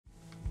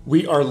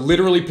We are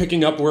literally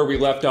picking up where we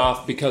left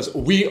off because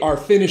we are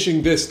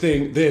finishing this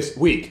thing this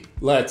week.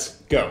 Let's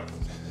go.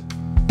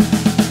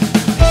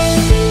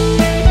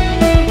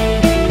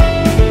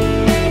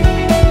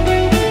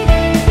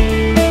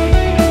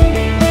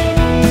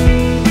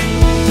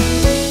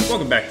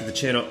 Welcome back to the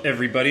channel,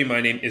 everybody. My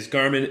name is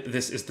Garmin.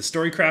 This is the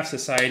Storycraft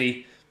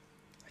Society.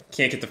 I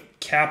can't get the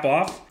cap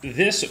off.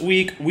 This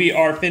week we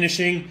are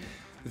finishing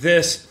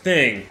this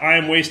thing. I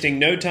am wasting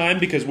no time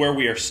because where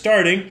we are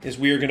starting is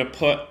we are gonna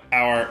put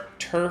our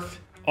turf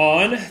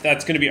on.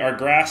 That's gonna be our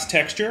grass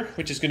texture,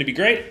 which is gonna be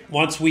great.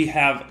 Once we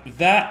have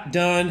that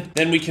done,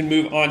 then we can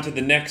move on to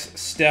the next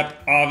step,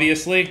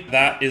 obviously.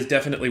 That is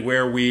definitely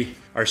where we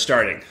are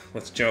starting.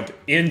 Let's jump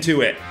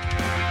into it.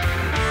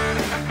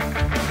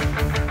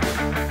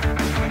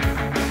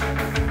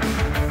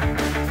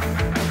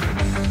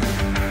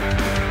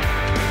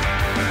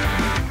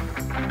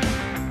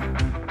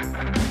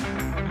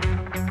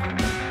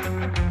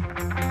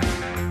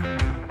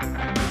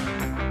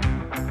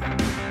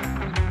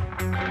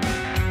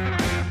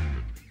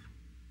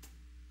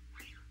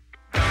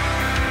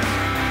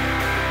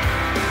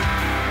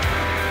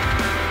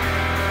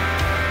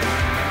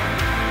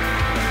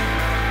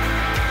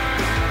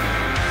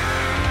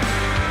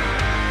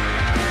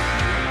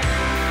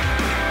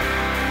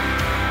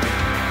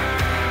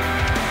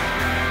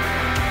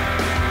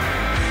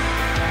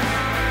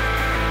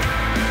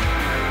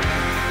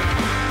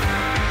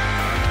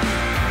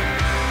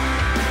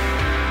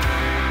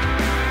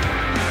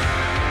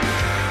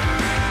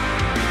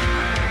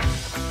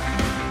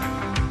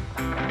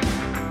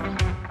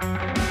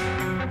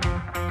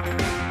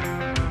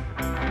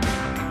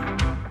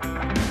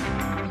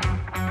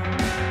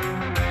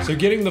 So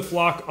getting the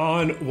flock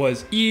on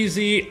was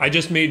easy. I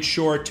just made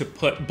sure to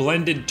put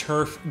blended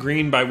turf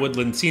green by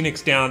Woodland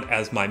Scenics down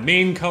as my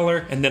main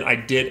color. And then I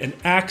did an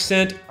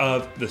accent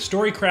of the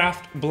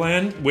Storycraft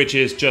blend, which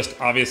is just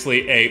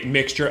obviously a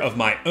mixture of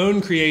my own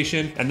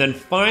creation. And then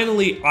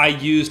finally, I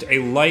used a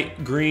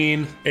light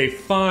green, a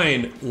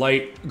fine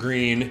light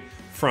green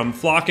from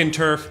Flock and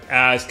Turf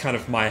as kind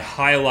of my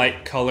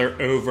highlight color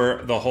over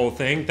the whole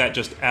thing. That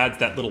just adds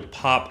that little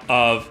pop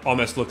of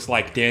almost looks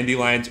like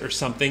dandelions or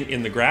something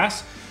in the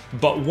grass.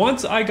 But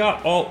once I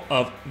got all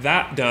of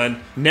that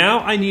done, now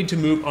I need to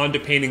move on to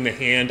painting the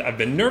hand. I've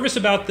been nervous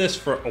about this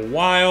for a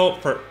while,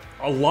 for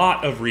a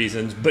lot of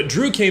reasons, but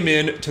Drew came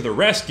in to the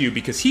rescue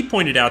because he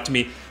pointed out to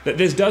me that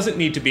this doesn't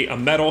need to be a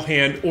metal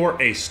hand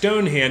or a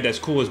stone hand, as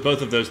cool as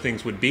both of those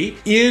things would be.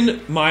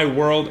 In my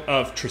world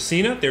of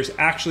Tracina, there's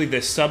actually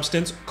this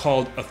substance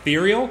called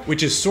ethereal,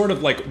 which is sort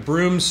of like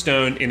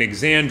broomstone in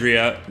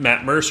Exandria,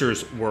 Matt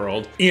Mercer's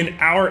world. In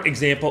our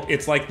example,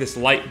 it's like this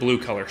light blue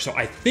color. So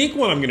I think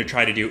what I'm gonna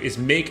try to do is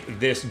make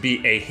this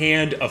be a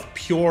hand of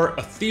pure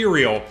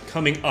ethereal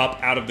coming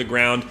up out of the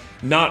ground.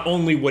 Not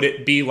only would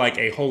it be like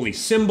a holy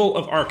symbol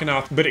of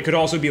Arcanoth, but it could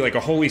also be like a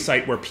holy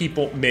site where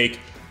people make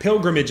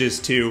pilgrimages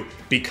to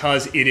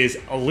because it is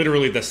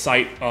literally the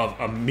site of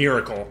a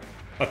miracle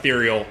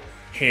ethereal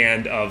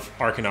hand of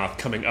Arcanoth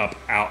coming up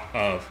out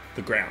of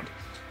the ground.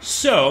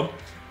 So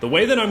the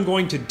way that I'm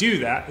going to do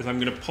that is I'm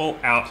going to pull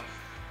out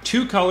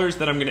two colors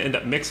that I'm going to end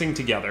up mixing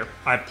together.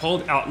 I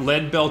pulled out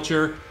Lead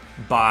Belcher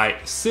by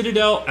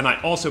Citadel, and I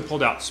also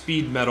pulled out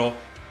Speed Metal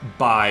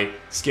by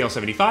Scale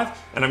 75,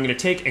 and I'm gonna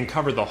take and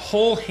cover the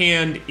whole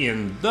hand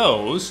in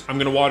those. I'm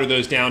gonna water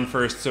those down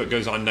first so it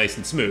goes on nice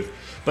and smooth.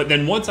 But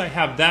then once I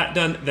have that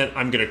done, then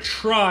I'm gonna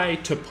try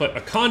to put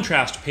a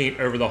contrast paint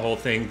over the whole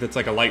thing that's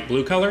like a light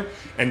blue color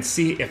and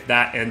see if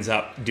that ends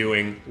up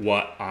doing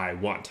what I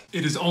want.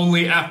 It is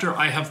only after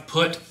I have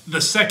put the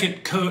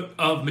second coat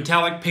of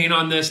metallic paint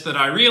on this that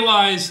I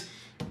realize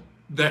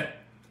that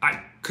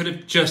I could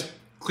have just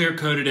clear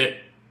coated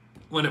it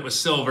when it was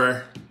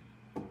silver,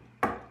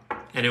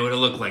 and it would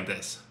have looked like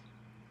this.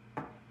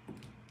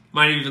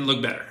 Might even look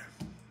better.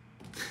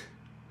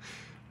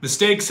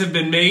 Mistakes have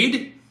been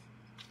made,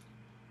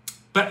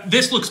 but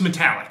this looks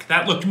metallic.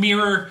 That looked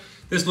mirror,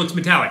 this looks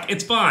metallic.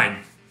 It's fine,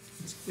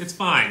 it's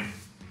fine.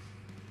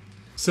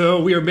 So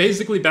we are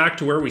basically back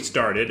to where we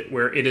started,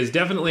 where it is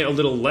definitely a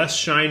little less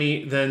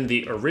shiny than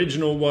the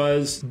original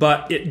was,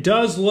 but it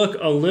does look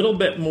a little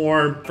bit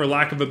more, for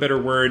lack of a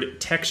better word,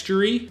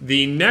 textury.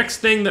 The next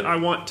thing that I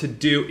want to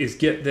do is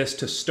get this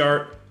to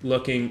start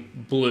looking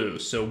blue.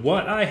 So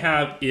what I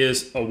have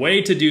is a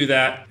way to do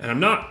that, and I'm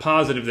not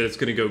positive that it's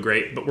gonna go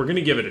great, but we're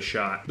gonna give it a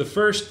shot. The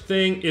first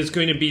thing is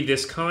going to be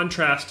this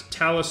contrast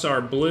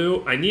Talisar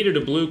blue. I needed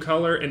a blue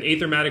color, and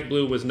Aethermatic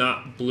blue was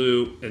not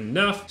blue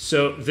enough,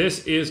 so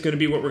this is gonna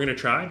be what we're gonna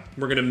try.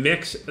 We're gonna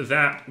mix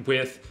that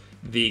with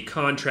the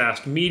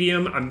contrast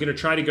medium. I'm gonna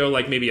try to go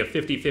like maybe a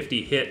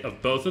 50-50 hit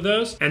of both of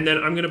those. And then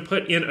I'm gonna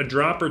put in a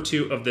drop or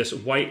two of this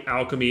White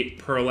Alchemy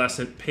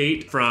Pearlescent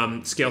Paint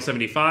from Scale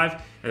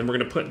 75, and we're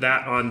gonna put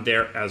that on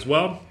there as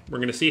well. We're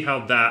gonna see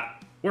how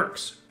that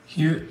works.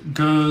 Here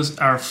goes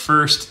our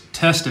first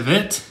test of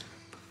it.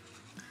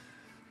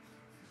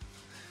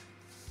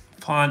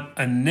 Upon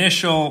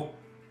initial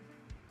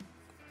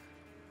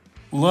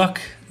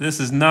look, this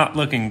is not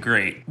looking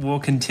great. We'll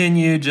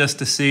continue just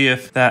to see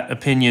if that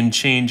opinion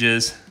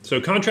changes.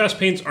 So contrast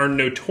paints are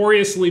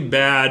notoriously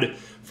bad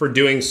for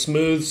doing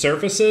smooth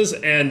surfaces,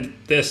 and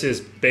this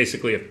is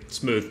basically a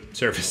smooth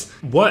surface.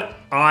 What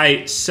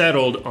I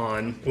settled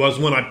on was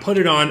when I put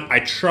it on,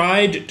 I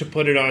tried to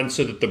put it on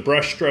so that the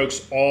brush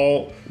strokes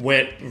all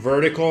went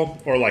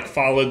vertical or like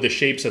followed the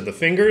shapes of the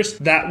fingers.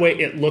 That way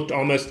it looked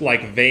almost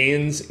like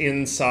veins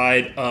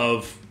inside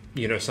of,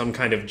 you know, some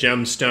kind of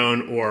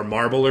gemstone or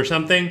marble or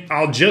something.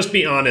 I'll just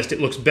be honest, it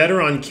looks better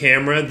on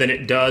camera than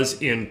it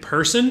does in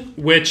person,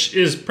 which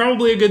is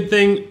probably a good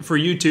thing for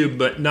YouTube,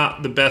 but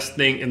not the best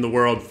thing in the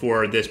world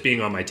for this being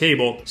on my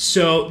table.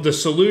 So the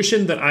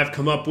solution that I've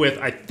come up with,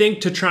 I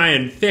think, to try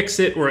and fix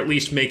it or at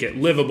least make it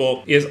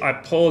livable, is I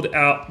pulled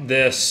out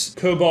this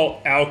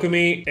Cobalt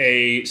Alchemy,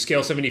 a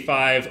scale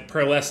 75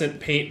 pearlescent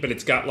paint, but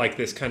it's got like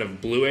this kind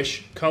of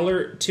bluish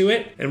color to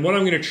it. And what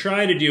I'm gonna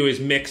try to do is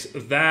mix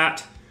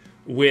that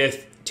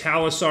with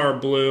Talisar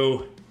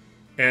blue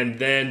and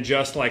then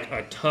just like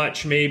a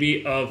touch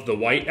maybe of the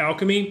white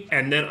alchemy.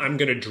 And then I'm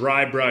gonna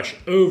dry brush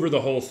over the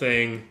whole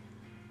thing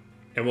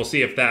and we'll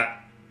see if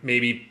that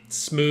maybe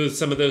smooths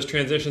some of those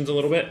transitions a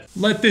little bit.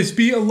 Let this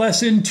be a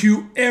lesson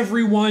to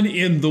everyone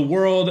in the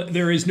world.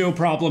 There is no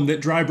problem that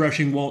dry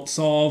brushing won't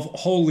solve.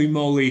 Holy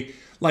moly.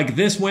 Like,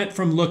 this went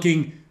from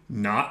looking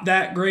not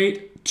that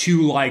great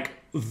to like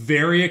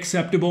very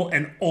acceptable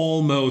and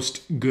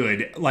almost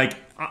good. Like,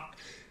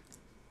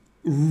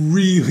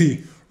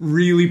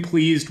 really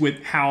pleased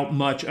with how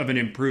much of an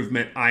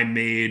improvement I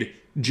made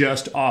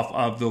just off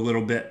of the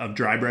little bit of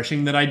dry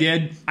brushing that I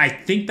did. I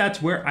think that's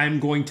where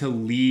I'm going to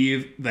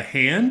leave the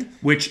hand,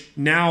 which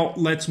now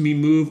lets me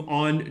move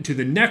on to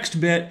the next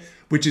bit,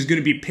 which is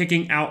going to be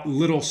picking out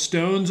little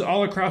stones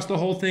all across the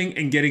whole thing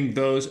and getting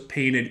those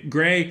painted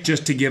gray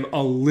just to give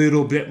a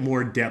little bit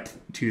more depth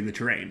to the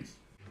terrain.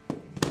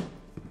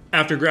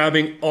 After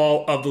grabbing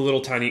all of the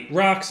little tiny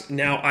rocks,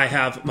 now I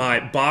have my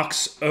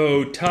Box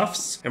O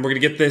tufts, and we're gonna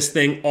get this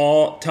thing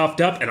all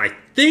tufted up, and I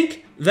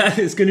think that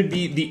is gonna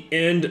be the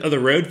end of the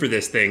road for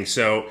this thing.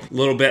 So a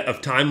little bit of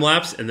time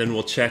lapse, and then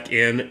we'll check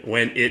in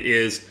when it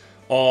is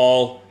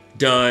all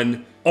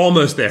done,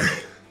 almost there.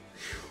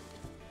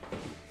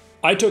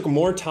 I took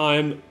more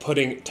time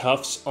putting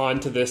tufts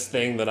onto this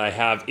thing than I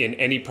have in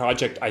any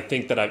project I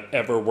think that I've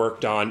ever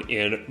worked on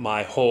in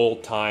my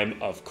whole time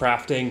of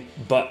crafting.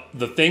 But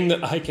the thing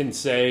that I can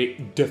say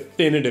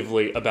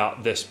definitively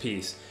about this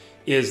piece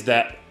is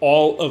that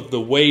all of the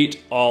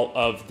weight, all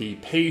of the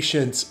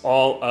patience,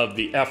 all of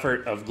the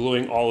effort of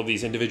gluing all of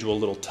these individual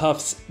little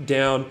tufts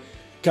down,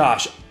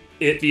 gosh,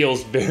 it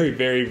feels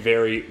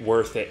very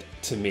worth it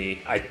to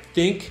me. I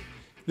think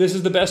this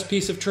is the best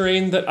piece of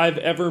terrain that I've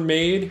ever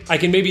made. I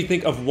can maybe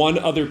think of one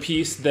other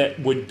piece that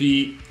would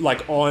be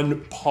like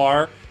on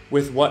par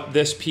with what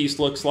this piece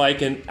looks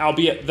like, and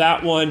albeit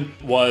that one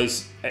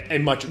was a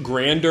much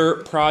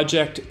grander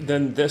project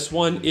than this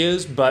one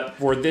is, but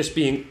for this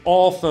being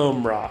all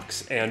foam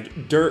rocks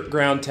and dirt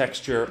ground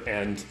texture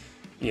and,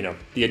 you know,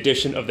 the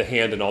addition of the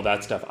hand and all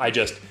that stuff, I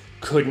just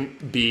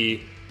couldn't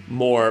be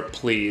more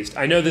pleased.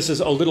 I know this is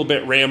a little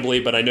bit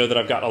rambly, but I know that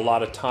I've got a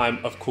lot of time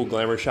of cool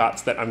glamour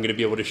shots that I'm gonna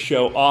be able to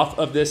show off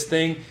of this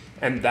thing,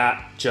 and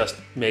that just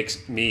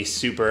makes me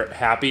super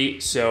happy.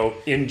 So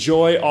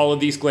enjoy all of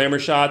these glamour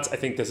shots. I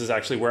think this is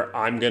actually where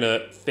I'm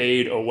gonna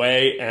fade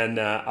away, and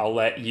I'll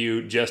let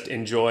you just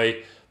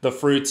enjoy the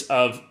fruits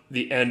of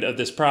the end of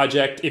this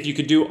project. If you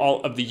could do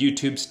all of the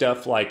YouTube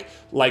stuff, like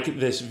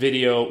this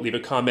video, leave a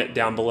comment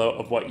down below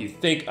of what you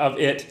think of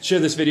it.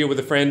 Share this video with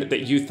a friend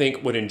that you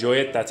think would enjoy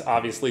it. That's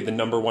obviously the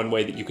 #1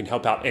 way that you can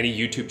help out any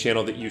YouTube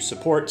channel that you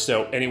support.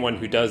 So anyone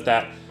who does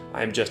that,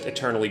 I'm just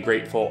eternally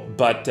grateful.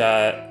 But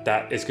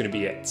that is gonna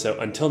be it. So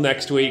until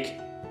next week,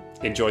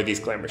 enjoy these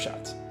glamour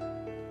shots.